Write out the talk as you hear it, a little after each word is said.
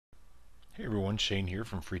Hey everyone, Shane here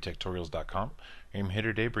from Freetechtorials.com. I'm here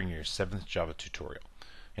today bringing your 7th Java tutorial.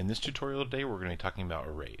 In this tutorial today we're going to be talking about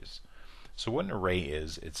arrays. So what an array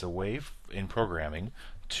is, it's a way in programming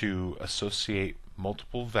to associate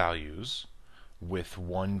multiple values with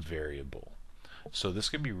one variable. So this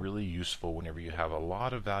can be really useful whenever you have a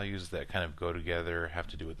lot of values that kind of go together, have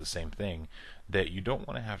to do with the same thing, that you don't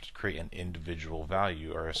want to have to create an individual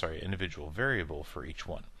individual variable for each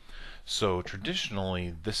one. So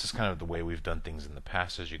traditionally, this is kind of the way we've done things in the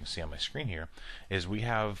past, as you can see on my screen here, is we're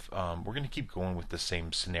going to keep going with the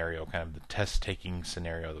same scenario, kind of the test-taking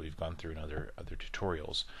scenario that we've gone through in other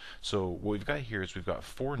tutorials. So what we've got here is we've got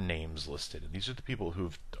 4 names listed, and these are the people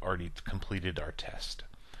who've already completed our test.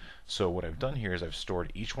 So what I've done here is I've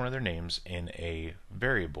stored each one of their names in a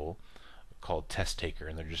variable called test taker,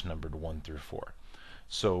 and they're just numbered 1 through 4.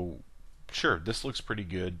 So sure, this looks pretty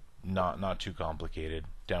good, not too complicated.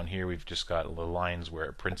 Down here we've just got the lines where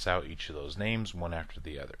it prints out each of those names one after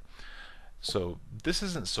the other. So this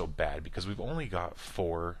isn't so bad because we've only got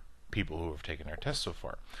 4 people who have taken our test so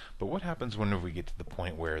far. But what happens whenever we get to the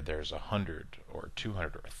point where there's 100 or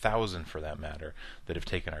 200 or 1,000 for that matter that have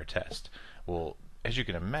taken our test? Well, as you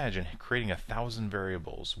can imagine, creating 1,000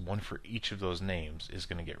 variables, one for each of those names, is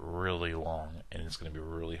going to get really long, and it's going to be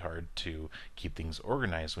really hard to keep things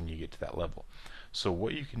organized when you get to that level. So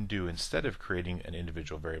what you can do, instead of creating an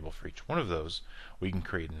individual variable for each one of those, we can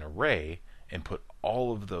create an array and put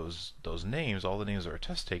all of those names, all the names of our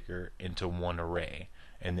test taker, into one array.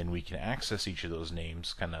 And then we can access each of those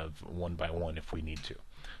names kind of one by one if we need to.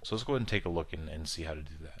 So let's go ahead and take a look and see how to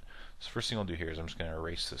do that. So first thing I'll do here is I'm just going to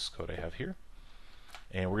erase this code I have here.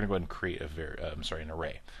 And we're going to go ahead and create an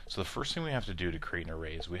array. So the first thing we have to do to create an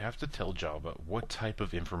array is we have to tell Java what type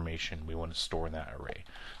of information we want to store in that array.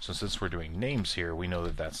 So since we're doing names here, we know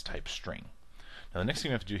that that's type string. Now the next thing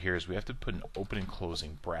we have to do here is we have to put an open and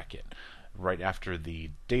closing bracket right after the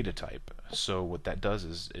data type. So what that does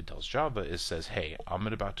is it tells Java, it says, hey, I'm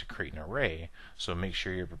about to create an array, so make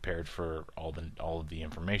sure you're prepared for all of the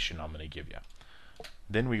information I'm going to give you.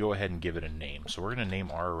 Then we go ahead and give it a name. So we're going to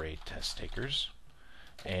name our array test takers.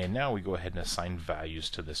 And now we go ahead and assign values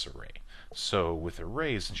to this array. So with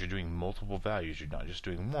arrays, since you're doing multiple values, you're not just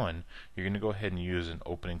doing one, you're going to go ahead and use an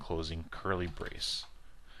open and closing curly brace.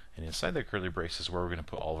 And inside that curly brace is where we're going to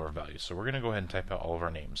put all of our values. So we're going to go ahead and type out all of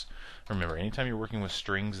our names. Remember, anytime you're working with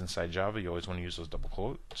strings inside Java, you always want to use those double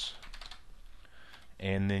quotes.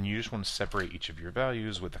 And then you just want to separate each of your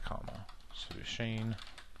values with a comma. So do Shane,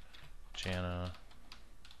 Jana,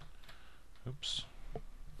 Chris,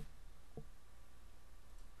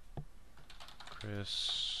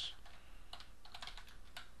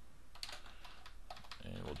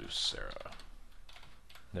 and we'll do Sarah.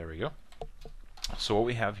 There we go. So what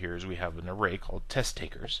we have here is we have an array called test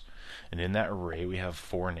takers, and in that array we have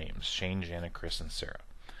 4 names: Shane, Jana, Chris, and Sarah.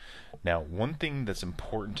 Now, one thing that's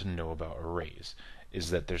important to know about arrays is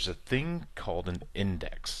that there's a thing called an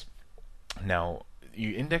index. Now,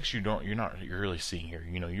 index you're not really seeing here.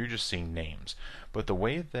 You're just seeing names. But the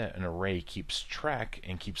way that an array keeps track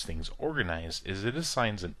and keeps things organized is it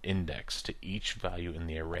assigns an index to each value in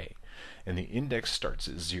the array. And the index starts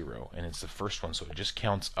at 0, and it's the first one, so it just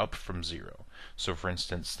counts up from 0. So for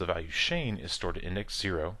instance, the value Shane is stored at index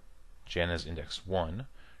 0, Jana's index 1,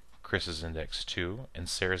 Chris's index 2, and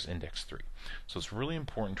Sarah's index 3. So it's really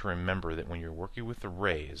important to remember that when you're working with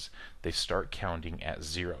arrays, they start counting at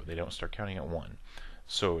 0. They don't start counting at 1.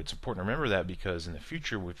 So it's important to remember that, because in the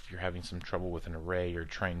future, if you're having some trouble with an array or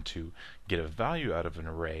trying to get a value out of an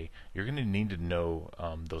array, you're going to need to know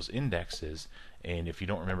those indexes. And if you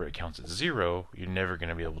don't remember it counts at 0, you're never going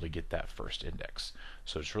to be able to get that first index.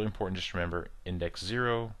 So it's really important just to remember index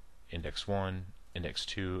 0, index 1, index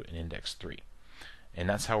 2, and index 3. And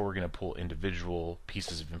that's how we're going to pull individual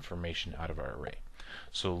pieces of information out of our array.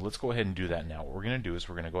 So let's go ahead and do that now. What we're going to do is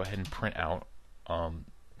we're going to go ahead and print out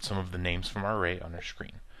some of the names from our array on our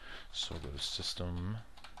screen. So we'll go to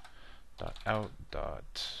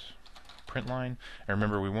system.out.println. And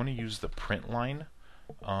remember, we want to use the println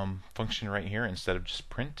function right here instead of just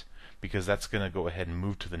print, because that's going to go ahead and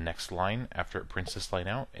move to the next line after it prints this line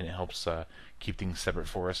out, and it helps keep things separate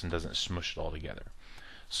for us and doesn't smush it all together.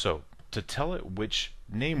 So to tell it which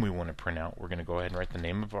name we want to print out, we're going to go ahead and write the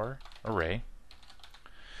name of our array,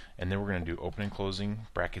 and then we're going to do open and closing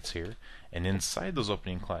brackets here, and inside those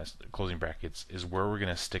opening closing brackets is where we're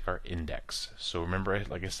going to stick our index. So remember,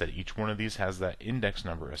 like I said, each one of these has that index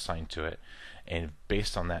number assigned to it, and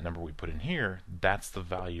based on that number we put in here, that's the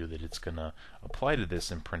value that it's going to apply to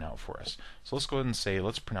this and print out for us. So let's go ahead and say,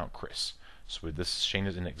 let's print out Chris. So this is Shane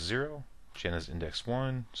is index 0, Jana's index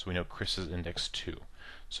 1, so we know Chris is index 2.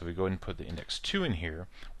 So we go ahead and put the index 2 in here.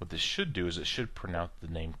 What this should do is it should print out the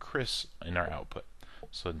name Chris in our output.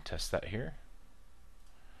 So then test that here.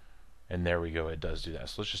 And there we go, it does do that.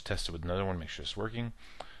 So let's just test it with another one, make sure it's working.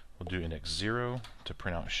 We'll do index 0 to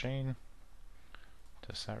print out Shane.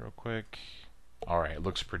 Test that real quick. Alright, it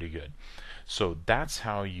looks pretty good. So that's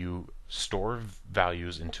how you store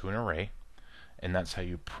values into an array, and that's how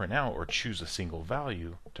you print out or choose a single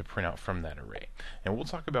value to print out from that array. And we'll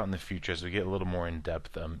talk about in the future, as we get a little more in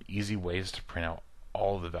depth, easy ways to print out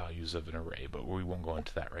all the values of an array, but we won't go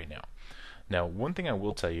into that right now. Now, one thing I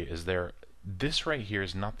will tell you is this right here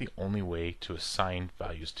is not the only way to assign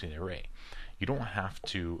values to an array. You don't have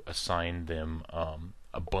to assign them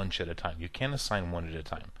a bunch at a time. You can assign one at a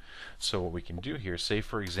time. So what we can do here, say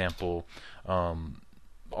for example, all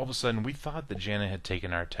of a sudden we thought that Jana had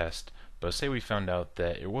taken our test, but say we found out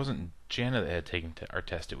that it wasn't Jana that had taken our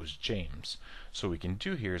test, it was James. So what we can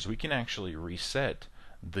do here is we can actually reset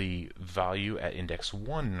the value at index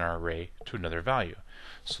 1 in our array to another value.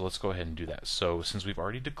 So let's go ahead and do that. So since we've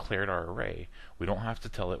already declared our array, we don't have to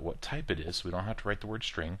tell it what type it is. We don't have to write the word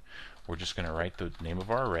string. We're just going to write the name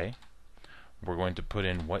of our array. We're going to put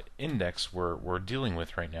in what index we're dealing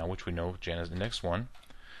with right now, which we know Jana's index 1.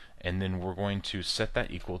 And then we're going to set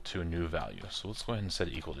that equal to a new value. So let's go ahead and set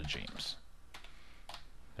it equal to James.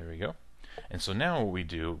 There we go. And so now what we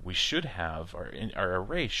do, we should have our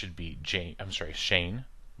array should be Shane,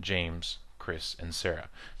 James, Chris, and Sarah.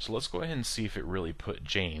 So let's go ahead and see if it really put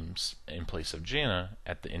James in place of Jana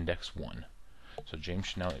at the index 1. So James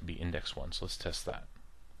should now be index 1. So let's test that.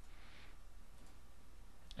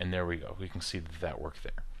 And there we go. We can see that worked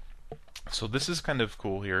there. So this is kind of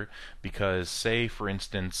cool here because, say for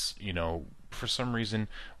instance, for some reason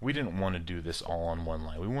we didn't want to do this all on one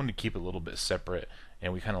line. We wanted to keep it a little bit separate,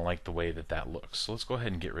 and we kind of like the way that looks. So let's go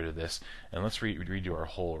ahead and get rid of this, and let's redo our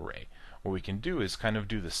whole array. What we can do is kind of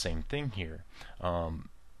do the same thing here.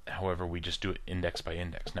 However, we just do it index by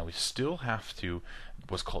index. Now we still have to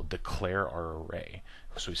what's called declare our array.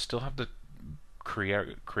 So we still have to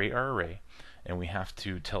create our array, and we have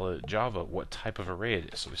to tell Java what type of array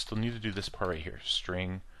it is. So we still need to do this part right here,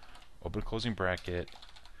 string, open closing bracket,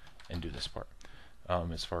 and do this part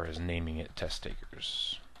as far as naming it test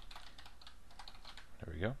takers.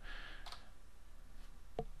 There we go.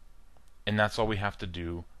 And that's all we have to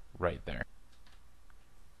do right there.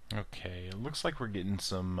 Okay, it looks like we're getting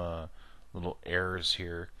some little errors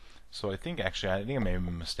here. So I think I may have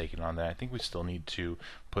been mistaken on that. I think we still need to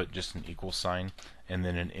put just an equal sign and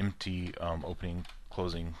then an empty opening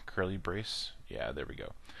closing curly brace. Yeah, there we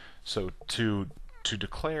go. So to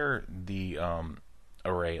declare the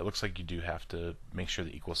array, it looks like you do have to make sure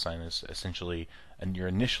the equal sign is essentially, and you're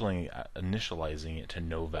initializing it to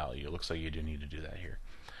no value. It looks like you do need to do that here.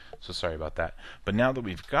 So sorry about that. But now that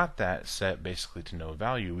we've got that set basically to no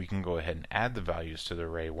value, we can go ahead and add the values to the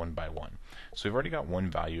array one by one. So we've already got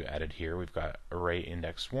one value added here. We've got array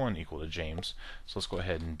index 1 equal to James. So let's go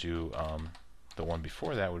ahead and do the one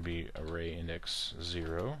before that would be array index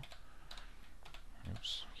 0.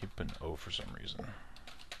 Oops, keep an O for some reason.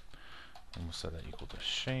 And we'll set that equal to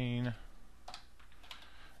Shane.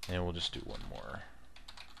 And we'll just do one more.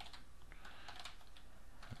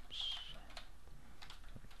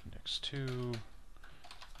 Index 2,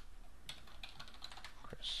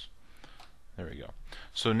 Chris. There we go.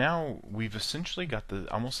 So now we've essentially got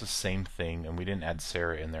almost the same thing, and we didn't add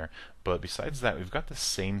Sarah in there. But besides that, we've got the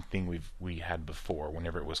same thing we had before.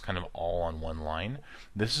 Whenever it was kind of all on one line,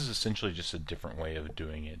 this is essentially just a different way of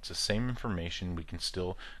doing it. It's the same information. We can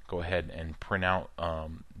still go ahead and print out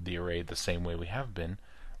the array the same way we have been,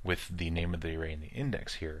 with the name of the array and the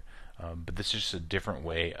index here. But this is just a different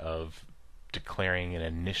way of declaring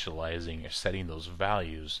and initializing or setting those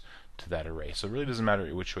values to that array. So it really doesn't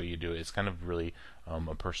matter which way you do it. It's kind of really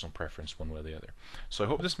a personal preference one way or the other. So I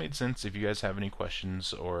hope this made sense. If you guys have any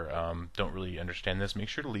questions or don't really understand this, make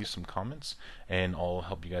sure to leave some comments and I'll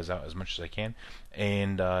help you guys out as much as I can.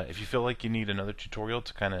 And if you feel like you need another tutorial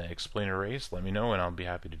to kind of explain arrays, let me know and I'll be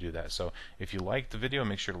happy to do that. So if you liked the video,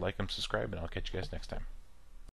 make sure to like and subscribe, and I'll catch you guys next time.